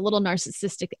way, but like a little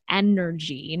narcissistic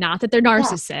energy. Not that they're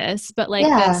narcissists, but like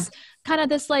this kind of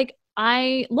this like,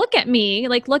 look at me,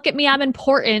 I'm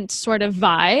important sort of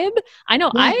vibe. I know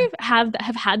I have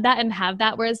had that and have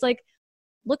that, whereas like,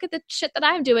 look at the shit that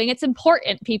I'm doing. It's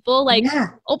important, people. Like,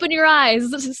 open your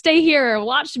eyes, stay here,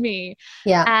 watch me.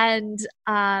 Yeah. And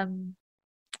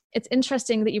it's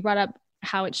interesting that you brought up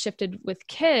how it shifted with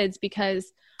kids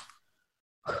because,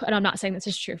 and I'm not saying this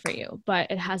is true for you, but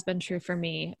it has been true for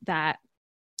me that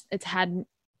it's had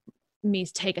me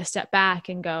take a step back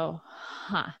and go,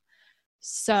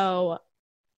 so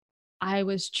I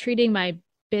was treating my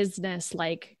business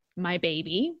like my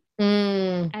baby.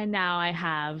 And now I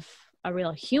have a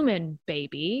real human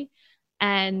baby.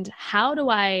 And how do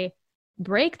I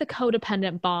break the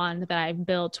codependent bond that I've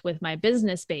built with my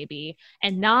business baby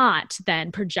and not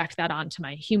then project that onto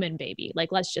my human baby?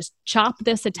 Like, let's just chop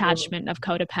this attachment of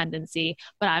codependency,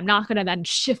 but I'm not going to then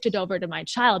shift it over to my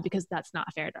child because that's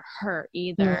not fair to her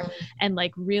either. And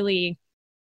like really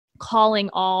calling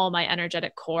all my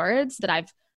energetic cords that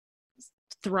I've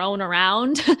thrown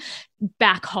around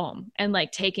back home and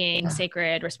like taking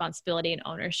sacred responsibility and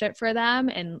ownership for them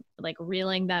and like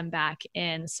reeling them back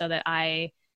in so that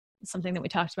I something that we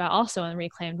talked about also in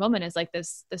Reclaimed Woman is like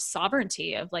this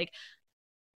sovereignty of like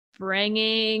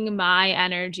bringing my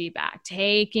energy back,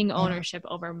 taking ownership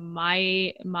over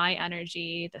my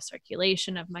energy, the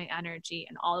circulation of my energy,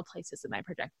 and all the places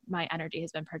that my energy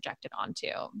has been projected onto.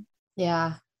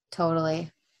 Yeah,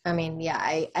 totally. I mean, yeah,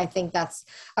 I think that's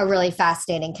a really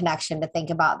fascinating connection to think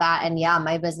about that. And yeah,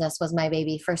 my business was my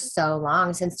baby for so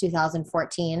long, since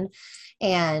 2014.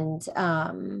 And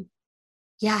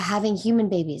yeah, having human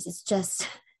babies, it's just,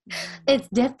 it's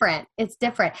different. It's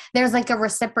different. There's like a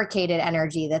reciprocated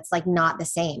energy that's like not the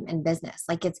same in business.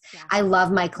 Like I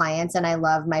love my clients and I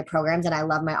love my programs and I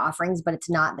love my offerings, but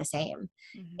it's not the same.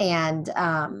 And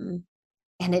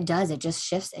it just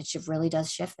shifts. It really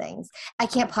does shift things. I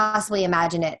can't possibly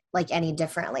imagine it like any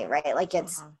differently, right? Like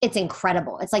it's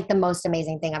incredible. It's like the most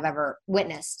amazing thing I've ever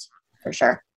witnessed, for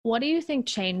sure. What do you think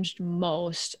changed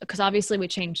most? Because obviously we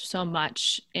changed so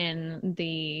much in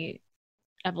the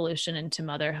evolution into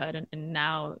motherhood, and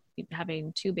now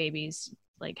having two babies,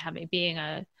 like being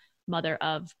a mother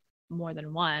of more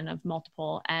than one, of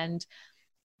multiple. And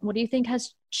what do you think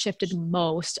has shifted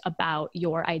most about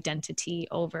your identity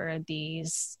over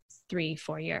these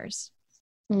 3-4 years?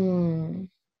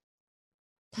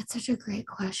 That's such a great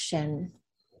question.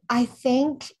 I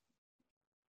think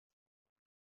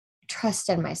trust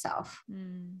in myself.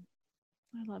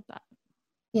 I love that.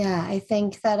 Yeah, I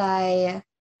think that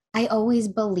I always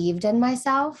believed in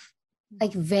myself,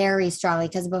 like very strongly,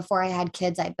 because before I had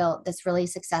kids, I built this really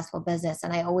successful business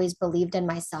and I always believed in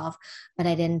myself, but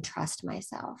I didn't trust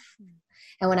myself.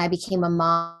 And when I became a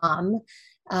mom,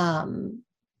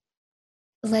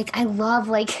 like I love,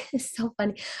 like, it's so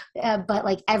funny, but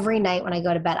like every night when I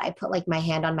go to bed, I put like my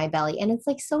hand on my belly and it's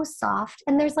like so soft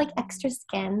and there's like extra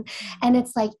skin, and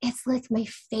it's like my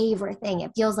favorite thing. It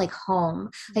feels like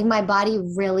home. Like my body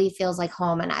really feels like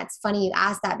home. And it's funny you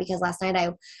asked that, because last night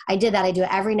I did that. I do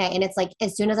it every night, and it's like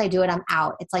as soon as I do it, I'm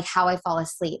out. It's like how I fall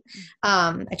asleep.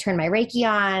 I turn my Reiki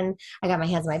on, I got my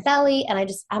hands on my belly, and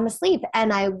I'm asleep.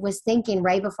 And I was thinking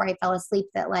right before I fell asleep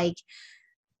that like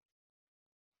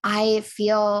I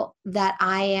feel that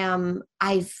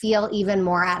I feel even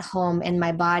more at home in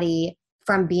my body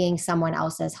from being someone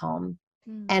else's home,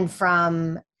 and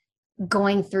from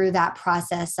going through that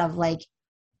process of like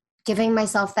giving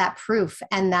myself that proof,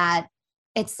 and that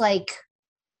it's like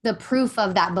the proof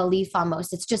of that belief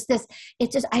almost. I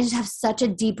just have such a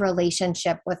deep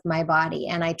relationship with my body,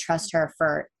 and I trust her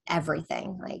for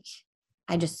everything. Like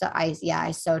I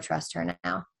so trust her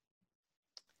now.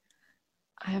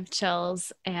 I have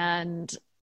chills, and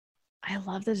I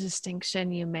love the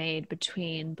distinction you made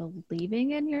between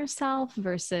believing in yourself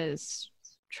versus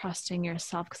trusting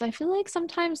yourself, because I feel like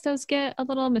sometimes those get a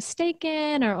little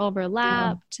mistaken or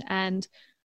overlapped, and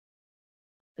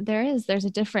there's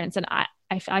a difference. And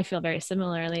I feel very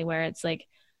similarly, where it's like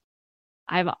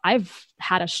I've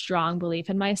had a strong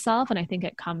belief in myself, and I think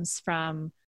it comes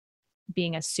from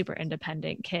being a super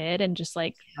independent kid and just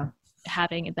like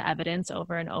having the evidence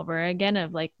over and over again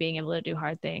of like being able to do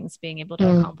hard things, being able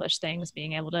to accomplish things,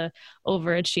 being able to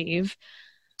overachieve.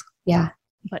 Yeah.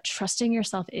 But trusting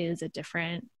yourself is a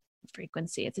different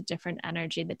frequency. It's a different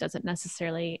energy that doesn't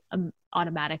necessarily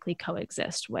automatically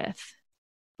coexist with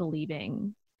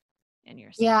believing in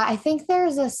yourself. Yeah, I think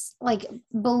there's this like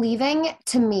believing,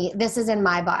 to me, this is in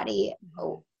my body.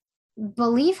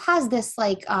 Belief has this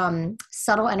like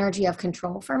subtle energy of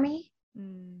control for me.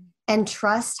 And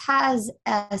trust has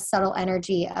a subtle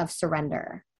energy of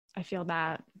surrender. I feel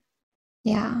that.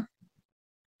 Yeah.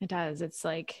 It does. It's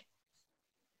like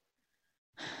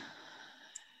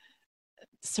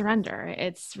surrender.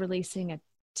 It's releasing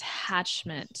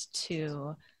attachment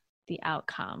to the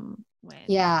outcome.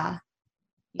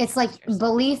 It's like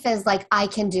belief is like, I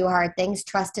can do hard things.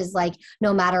 Trust is like,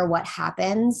 no matter what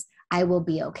happens, I will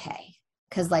be okay,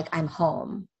 because like I'm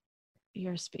home.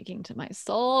 You're speaking to my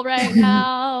soul right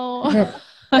now.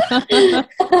 I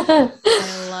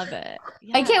love it.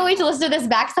 Yeah. I can't wait to listen to this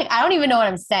back. It's like, I don't even know what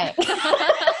I'm saying.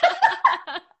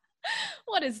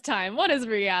 What is time? What is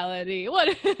reality?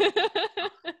 What?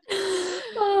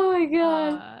 Oh my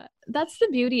God. That's the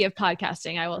beauty of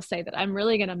podcasting. I will say that I'm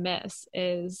really going to miss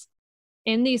is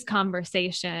in these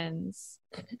conversations,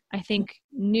 I think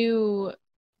new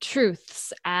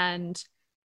truths and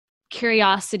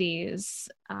curiosities,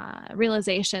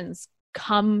 realizations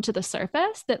come to the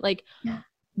surface that like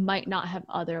might not have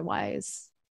otherwise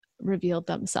revealed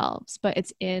themselves. But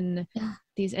it's in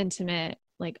these intimate,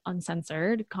 like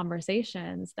uncensored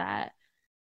conversations that,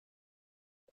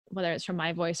 whether it's from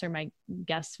my voice or my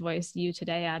guest voice, you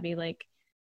today, Abby, like,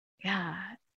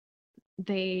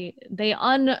 they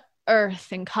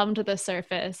unearth and come to the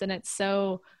surface. And it's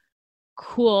so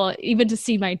cool even to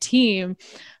see my team,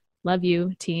 love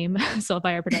you team,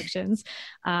 Soulfire Productions,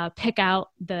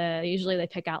 usually they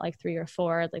pick out like 3 or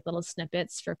 4 like little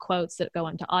snippets for quotes that go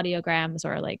into audiograms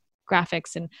or like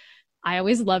graphics. And I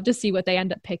always love to see what they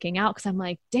end up picking out, because I'm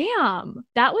like, damn,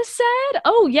 that was said.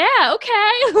 Oh yeah,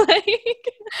 okay. Like,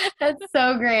 that's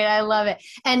so great. I love it.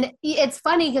 And it's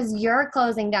funny because you're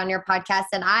closing down your podcast,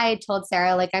 and I told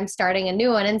Sarah, like, I'm starting a new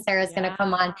one and Sarah's going to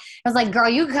come on. I was like, girl,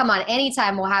 you can come on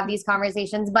anytime. We'll have these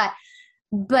conversations.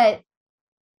 But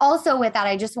also with that,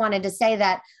 I just wanted to say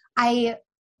that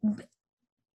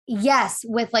yes,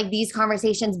 with like these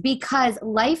conversations, because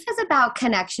life is about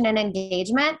connection and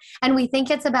engagement, and we think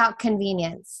it's about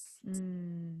convenience.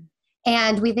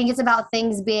 And we think it's about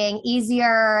things being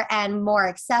easier and more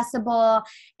accessible.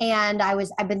 And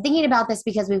I've been thinking about this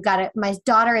because my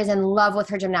daughter is in love with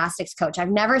her gymnastics coach. I've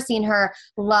never seen her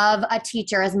love a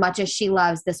teacher as much as she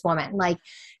loves this woman. Like,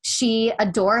 she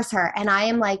adores her. And I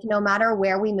am like, no matter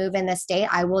where we move in this state,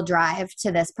 I will drive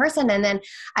to this person. And then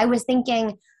I was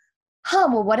thinking,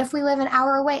 well, what if we live an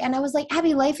hour away? And I was like,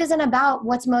 Abby, life isn't about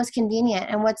what's most convenient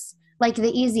and what's like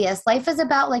the easiest. Life is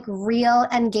about like real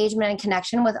engagement and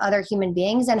connection with other human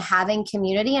beings, and having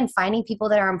community and finding people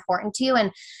that are important to you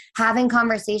and having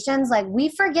conversations. Like, we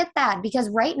forget that because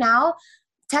right now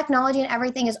technology and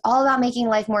everything is all about making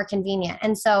life more convenient.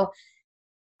 And so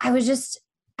I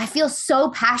feel so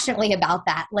passionately about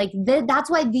that. Like that's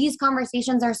why these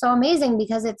conversations are so amazing,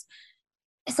 because it's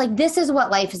like, this is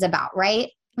what life is about, right?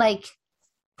 Like,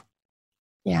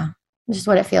 yeah, just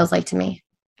what it feels like to me.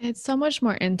 It's so much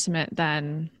more intimate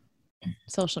than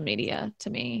social media to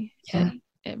me. Yeah.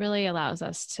 It really allows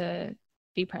us to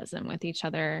be present with each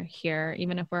other here,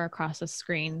 even if we're across a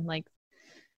screen. Like,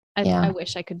 I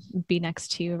wish I could be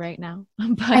next to you right now,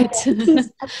 but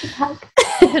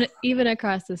even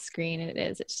across the screen,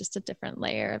 it's just a different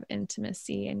layer of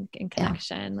intimacy and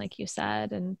connection, like you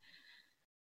said. And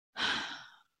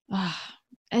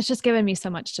it's just given me so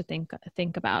much to think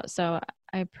about. So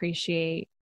I appreciate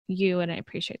you, and I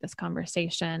appreciate this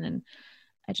conversation. And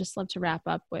I just love to wrap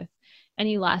up with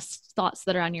any last thoughts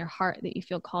that are on your heart that you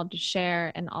feel called to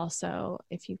share. And also,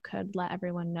 if you could let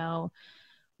everyone know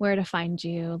where to find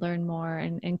you, learn more,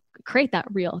 and create that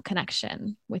real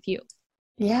connection with you.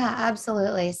 Yeah,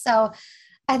 absolutely. So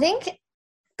I think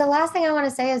the last thing I want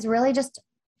to say is really just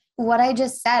what I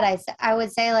just said. I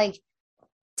would say, like,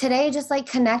 today, just like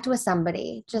connect with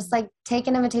somebody, just like take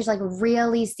an invitation, like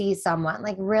really see someone,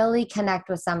 like really connect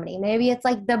with somebody. Maybe it's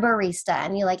like the barista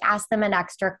and you like ask them an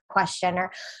extra question,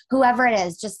 or whoever it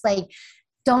is. Just like,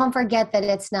 don't forget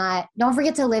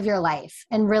to live your life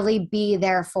and really be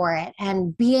there for it.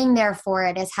 And being there for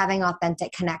it is having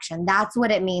authentic connection. That's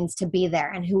what it means to be there.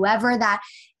 And whoever that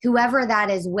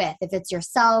is with, if it's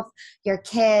yourself, your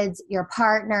kids, your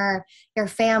partner, your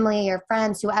family, your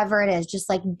friends, whoever it is, just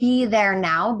like be there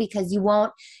now, because you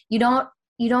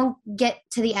don't get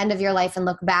to the end of your life and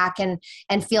look back and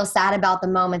feel sad about the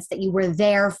moments that you were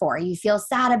there for. You feel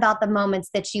sad about the moments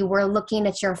that you were looking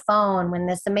at your phone when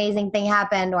this amazing thing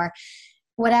happened or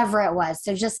whatever it was.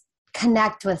 So just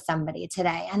connect with somebody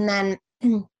today. And then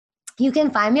you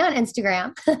can find me on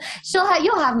Instagram.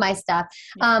 You'll have my stuff.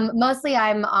 Mostly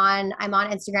I'm on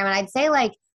Instagram, and I'd say,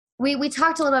 like, we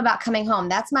talked a little bit about coming home.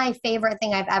 That's my favorite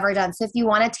thing I've ever done. So if you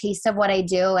want a taste of what I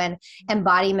do and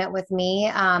embodiment with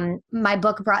me, my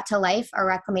book, Brought to Life, A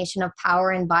Reclamation of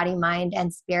Power in Body, Mind,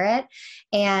 and Spirit.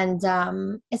 And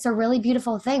it's a really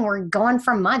beautiful thing. We're going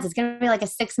for months. It's going to be like a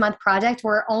 6-month project.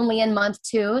 We're only in month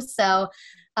 2. So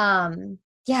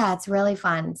yeah, it's really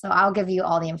fun. So I'll give you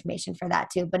all the information for that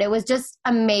too. But it was just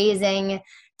amazing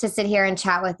to sit here and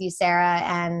chat with you, Sarah.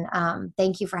 And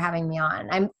thank you for having me on.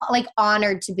 I'm like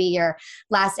honored to be your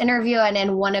last interview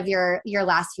and one of your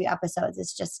last few episodes.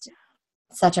 It's just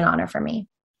such an honor for me.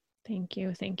 Thank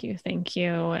you. Thank you. Thank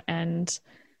you. And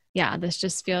yeah, this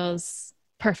just feels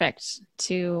perfect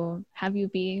to have you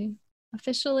be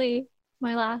officially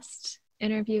my last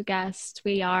interview guest.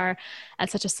 We are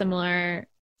at such a similar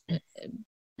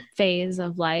phase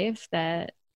of life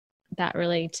that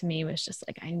really to me was just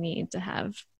like, I need to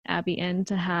have Abby in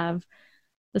to have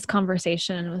this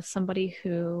conversation with somebody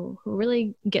who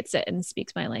really gets it and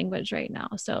speaks my language right now.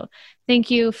 So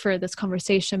thank you for this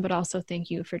conversation, but also thank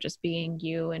you for just being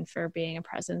you and for being a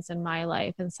presence in my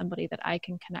life and somebody that I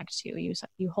can connect to.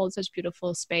 You hold such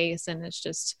beautiful space, and it's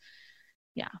just,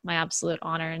 yeah, my absolute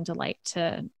honor and delight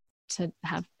to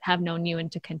have known you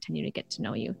and to continue to get to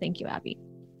know you. Thank you, Abby.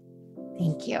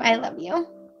 Thank you. I love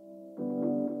you.